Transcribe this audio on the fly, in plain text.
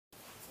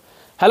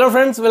Hello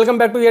friends, welcome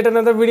back to yet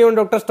another video on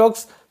Dr.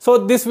 Stocks. So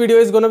this video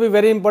is going to be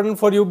very important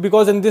for you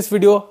because in this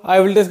video I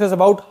will discuss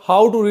about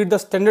how to read the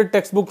standard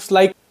textbooks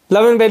like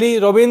Love and Bailey,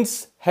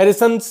 Robbins,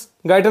 Harrison's,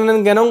 Guyton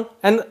and Gannon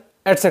and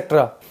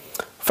etc.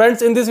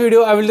 Friends, in this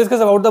video I will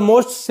discuss about the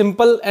most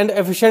simple and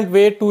efficient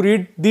way to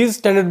read these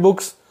standard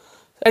books.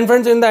 And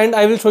friends, in the end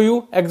I will show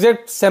you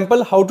exact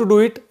sample how to do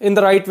it in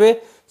the right way.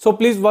 So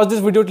please watch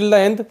this video till the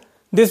end.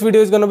 This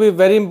video is going to be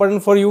very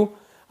important for you.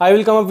 I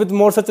will come up with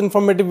more such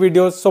informative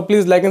videos, so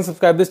please like and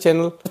subscribe this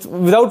channel.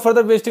 Without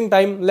further wasting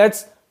time,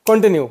 let's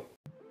continue.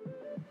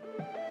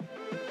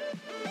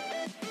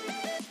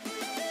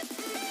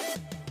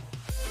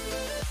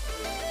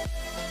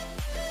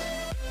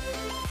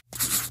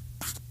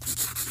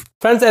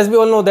 Friends, as we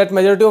all know that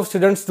majority of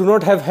students do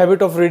not have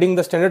habit of reading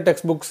the standard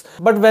textbooks,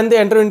 but when they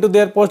enter into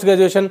their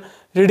post-graduation,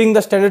 reading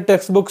the standard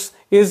textbooks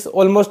is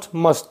almost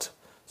must.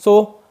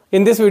 So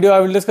in this video,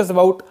 I will discuss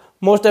about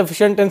most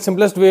efficient and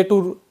simplest way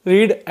to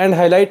read and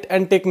highlight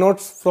and take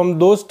notes from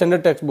those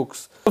standard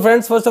textbooks. So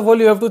friends, first of all,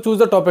 you have to choose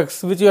the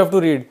topics which you have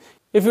to read.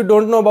 If you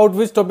don't know about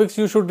which topics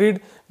you should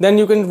read, then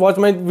you can watch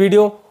my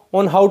video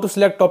on how to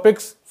select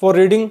topics for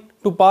reading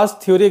to pass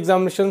theory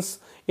examinations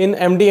in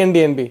MD and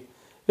DNB.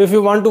 If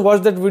you want to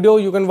watch that video,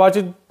 you can watch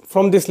it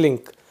from this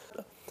link.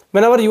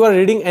 Whenever you are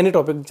reading any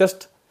topic,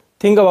 just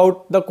think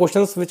about the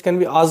questions which can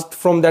be asked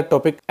from that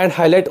topic and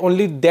highlight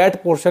only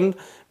that portion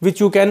which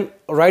you can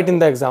write in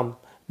the exam.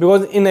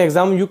 Because in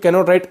exam you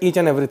cannot write each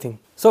and everything.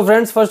 So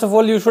friends, first of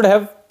all you should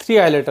have 3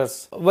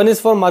 highlighters. One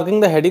is for marking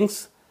the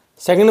headings,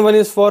 second one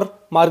is for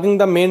marking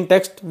the main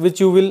text which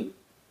you will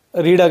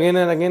read again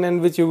and again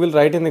and which you will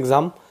write in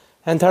exam,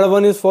 and third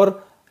one is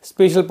for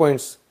special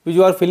points which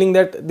you are feeling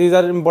that these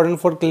are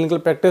important for clinical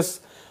practice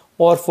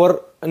or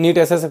for NEET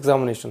SS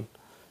examination.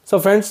 So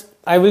friends,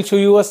 I will show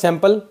you a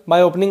sample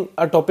by opening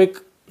a topic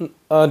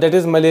that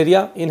is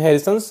malaria in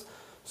Harrison's.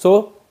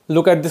 So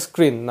look at the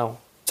screen now.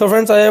 So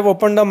friends, I have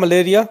opened a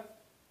malaria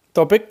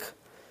topic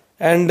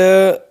and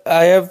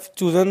I have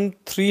chosen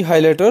 3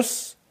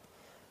 highlighters.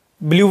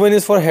 Blue one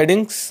is for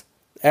headings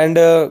and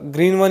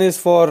green one is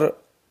for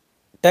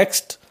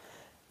text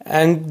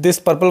and this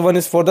purple one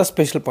is for the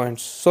special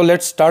points. So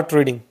let's start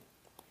reading.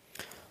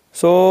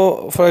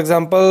 So for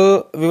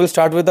example, we will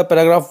start with the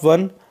paragraph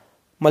 1.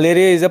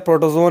 Malaria is a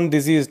protozoan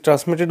disease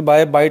transmitted by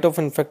a bite of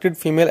infected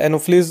female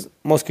Anopheles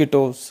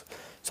mosquitoes.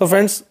 So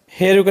friends,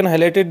 here you can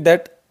highlight it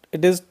that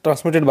it is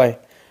transmitted by.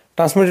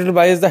 Transmitted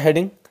by is the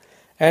heading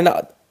and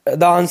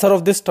the answer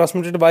of this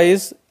transmitted by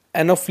is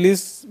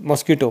Anopheles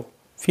mosquito,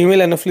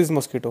 female Anopheles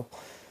mosquito.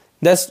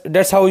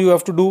 That's how you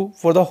have to do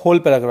for the whole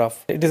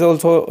paragraph. It is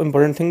also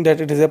important thing that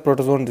it is a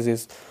protozoan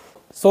disease.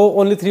 So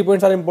only 3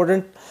 points are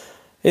important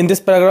in this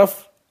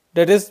paragraph,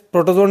 that is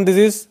protozoan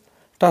disease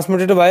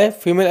transmitted by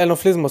female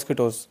Anopheles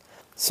mosquitoes.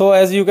 So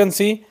as you can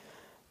see,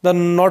 the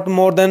not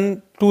more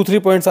than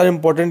 2-3 points are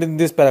important in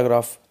this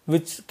paragraph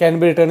which can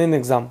be written in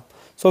exam.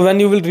 So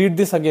when you will read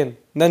this again,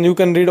 then you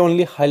can read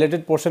only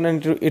highlighted portion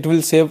and it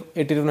will save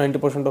 80 to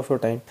 90% of your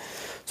time.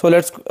 So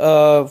let's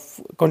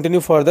continue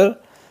further.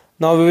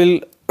 Now we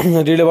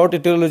will read about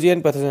etiology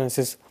and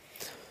pathogenesis.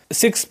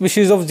 6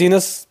 species of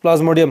genus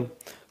Plasmodium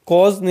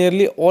cause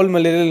nearly all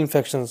malarial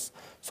infections.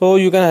 So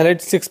you can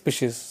highlight 6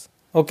 species.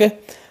 Okay.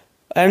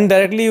 And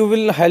directly you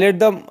will highlight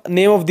the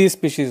name of these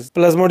species.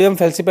 Plasmodium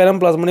falciparum,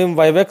 Plasmodium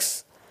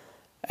vivax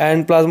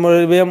and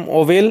Plasmodium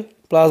ovale,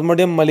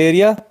 Plasmodium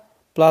malaria,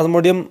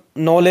 Plasmodium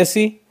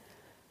knowlesi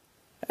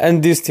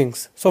and these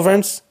things. So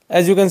friends,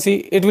 as you can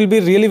see, it will be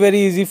really very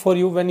easy for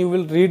you when you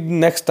will read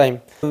next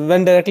time.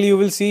 When directly you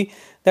will see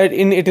that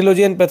in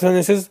etiology and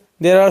pathogenesis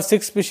there are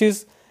 6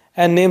 species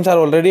and names are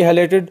already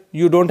highlighted.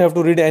 You don't have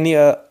to read any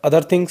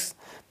other things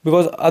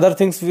because other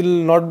things will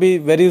not be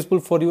very useful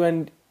for you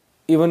and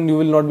even you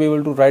will not be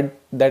able to write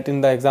that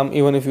in the exam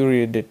even if you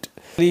read it.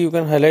 You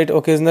can highlight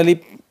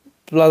occasionally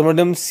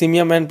Plasmodium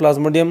simium and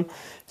Plasmodium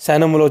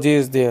cynomology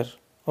is there.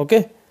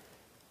 Okay.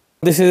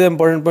 This is an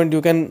important point. You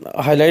can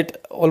highlight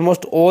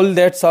almost all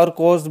deaths are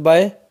caused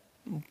by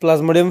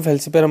Plasmodium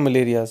falciparum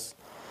malarias.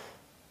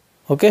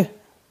 Okay.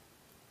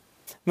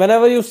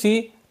 Whenever you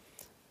see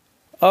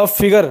a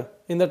figure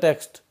in the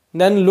text,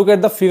 then look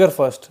at the figure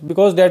first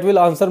because that will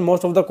answer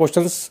most of the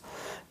questions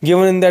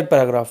given in that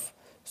paragraph.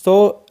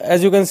 So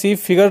as you can see,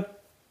 figure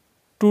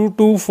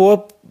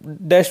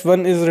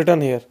 224-1 is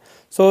written here.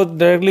 So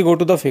directly go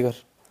to the figure.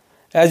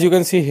 As you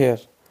can see here,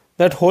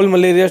 that whole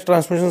malaria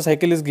transmission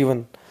cycle is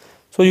given.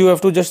 So you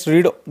have to just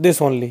read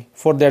this only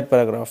for that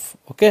paragraph.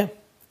 Okay.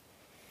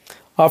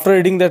 After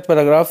reading that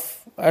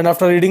paragraph and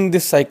after reading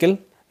this cycle,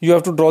 you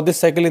have to draw this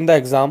cycle in the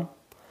exam.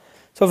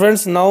 So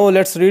friends, now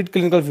let's read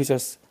clinical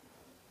features.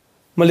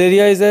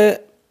 Malaria is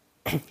a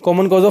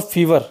common cause of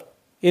fever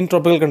in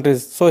tropical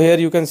countries. So here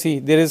you can see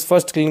there is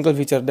first clinical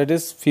feature, that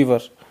is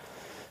fever.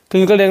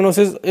 Clinical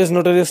diagnosis is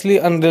notoriously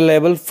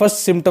unreliable.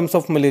 First symptoms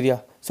of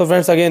malaria. So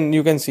friends, again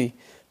you can see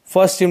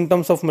first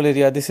symptoms of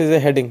malaria. This is a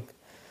heading.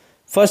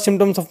 First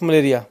symptoms of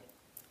malaria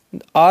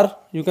are,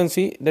 you can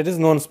see, that is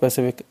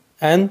non-specific,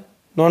 and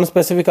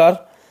non-specific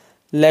are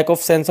lack of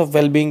sense of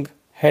well-being,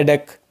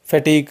 headache,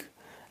 fatigue,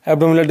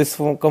 abdominal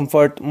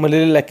discomfort,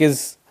 malarial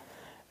leakage,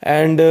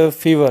 and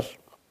fever.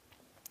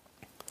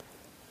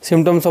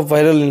 Symptoms of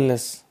viral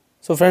illness.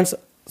 So friends,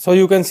 so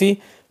you can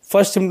see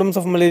first symptoms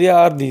of malaria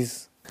are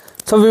these.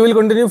 So we will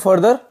continue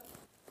further.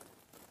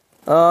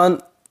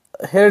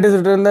 Here it is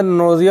written that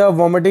nausea,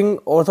 vomiting,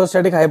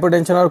 orthostatic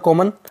hypertension are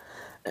common,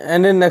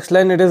 and in next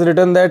line it is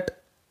written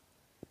that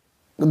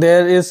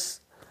there is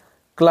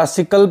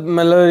classical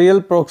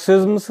malarial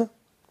paroxysms.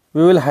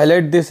 We will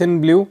highlight this in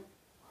blue,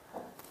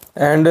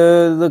 and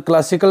the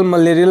classical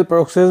malarial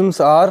paroxysms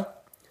are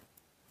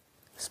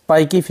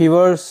spiky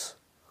fevers,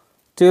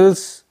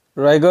 chills,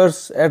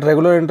 rigors at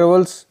regular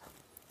intervals,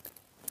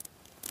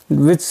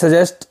 which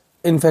suggest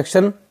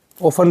infection,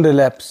 often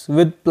relapse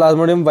with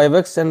Plasmodium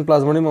vivax and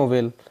Plasmodium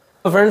ovale.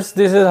 So friends,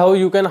 this is how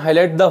you can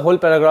highlight the whole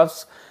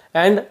paragraphs,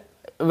 and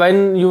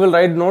when you will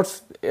write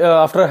notes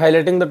after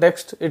highlighting the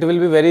text, it will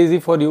be very easy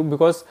for you,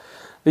 because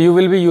you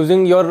will be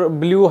using your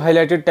blue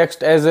highlighted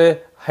text as a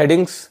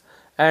headings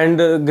and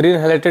green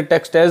highlighted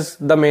text as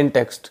the main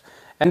text,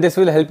 and this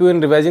will help you in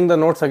revising the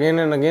notes again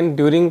and again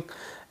during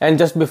and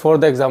just before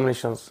the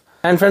examinations.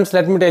 And friends,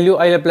 let me tell you,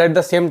 I applied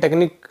the same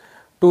technique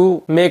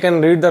to make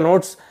and read the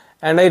notes,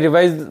 and I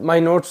revised my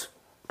notes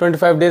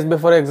 25 days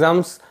before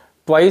exams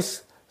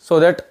twice, so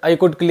that I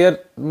could clear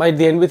my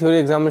DNB theory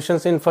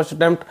examinations in first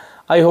attempt.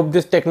 I hope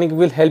this technique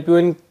will help you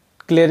in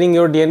clearing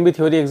your DNB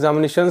theory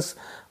examinations.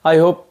 I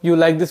hope you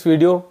like this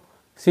video.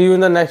 See you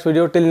in the next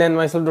video. Till then,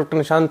 myself Dr.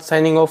 Nishant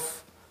signing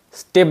off.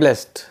 Stay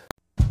blessed.